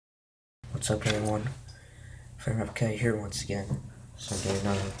What's up, everyone? FairUpK here once again. So I'm doing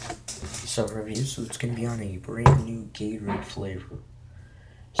another review. So it's gonna be on a brand new Gatorade flavor.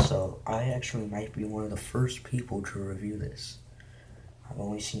 So I actually might be one of the first people to review this. I've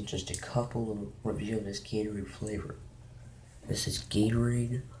only seen just a couple of reviews of this Gatorade flavor. This is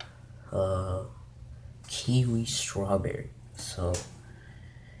Gatorade Kiwi Strawberry. So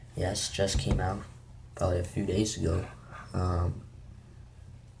yes, just came out probably a few days ago.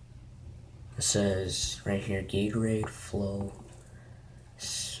 It says right here, Gatorade Flow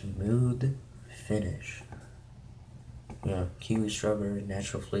Smooth Finish. Yeah, kiwi strawberry,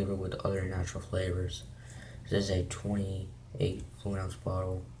 natural flavor with other natural flavors. This is a 28 fluid ounce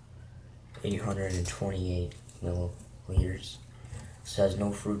bottle, 828 milliliters. It says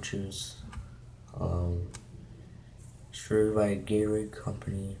no fruit juice. Distributed by Gatorade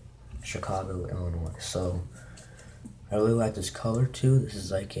Company, Chicago, Illinois. So I really like this color too. This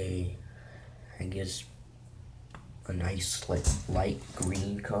is like I guess a nice like light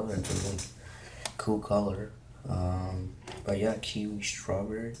green color. It's a really cool color. But yeah, kiwi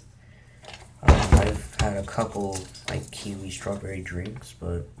strawberry. I've had a couple like kiwi strawberry drinks,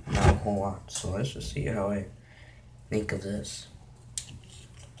 but not a whole lot. So let's just see how I think of this.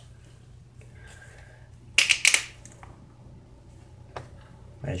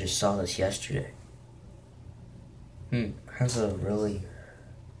 I just saw this yesterday.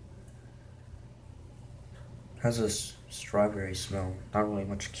 Has a strawberry smell. Not really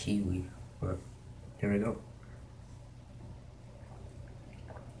much kiwi, but here we go.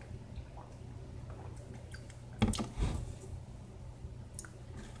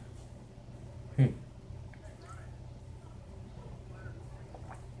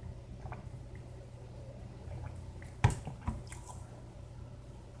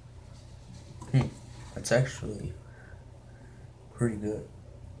 That's actually pretty good.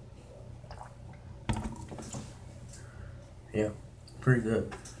 Yeah, pretty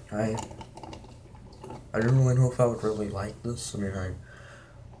good. I didn't really know if I would really like this. I mean,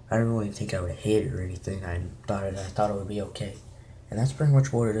 I didn't really think I would hate it or anything. I thought it would be okay, and that's pretty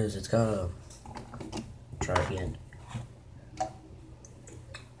much what it is. It's got a try again.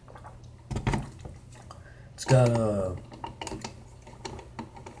 It's got a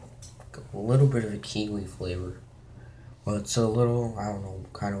little bit of a kiwi flavor. Well, it's a little, I don't know,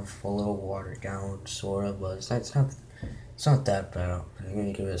 kind of a little watered down, sort of, but it's not that bad. I'm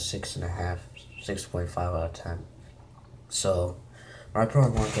gonna give it a 6.5, 6.5 out of 10. So, I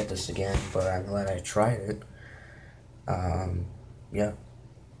probably won't get this again, but I'm glad I tried it. Yeah.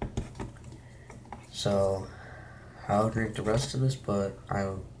 So, I'll drink the rest of this, but I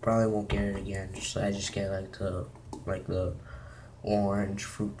probably won't get it again. I just get like the orange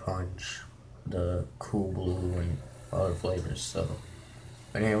fruit punch, the cool blue, and other flavors. So,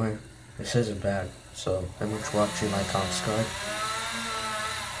 but anyway, this isn't bad. So, thank you for watching, like, comment, subscribe,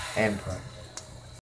 and bye.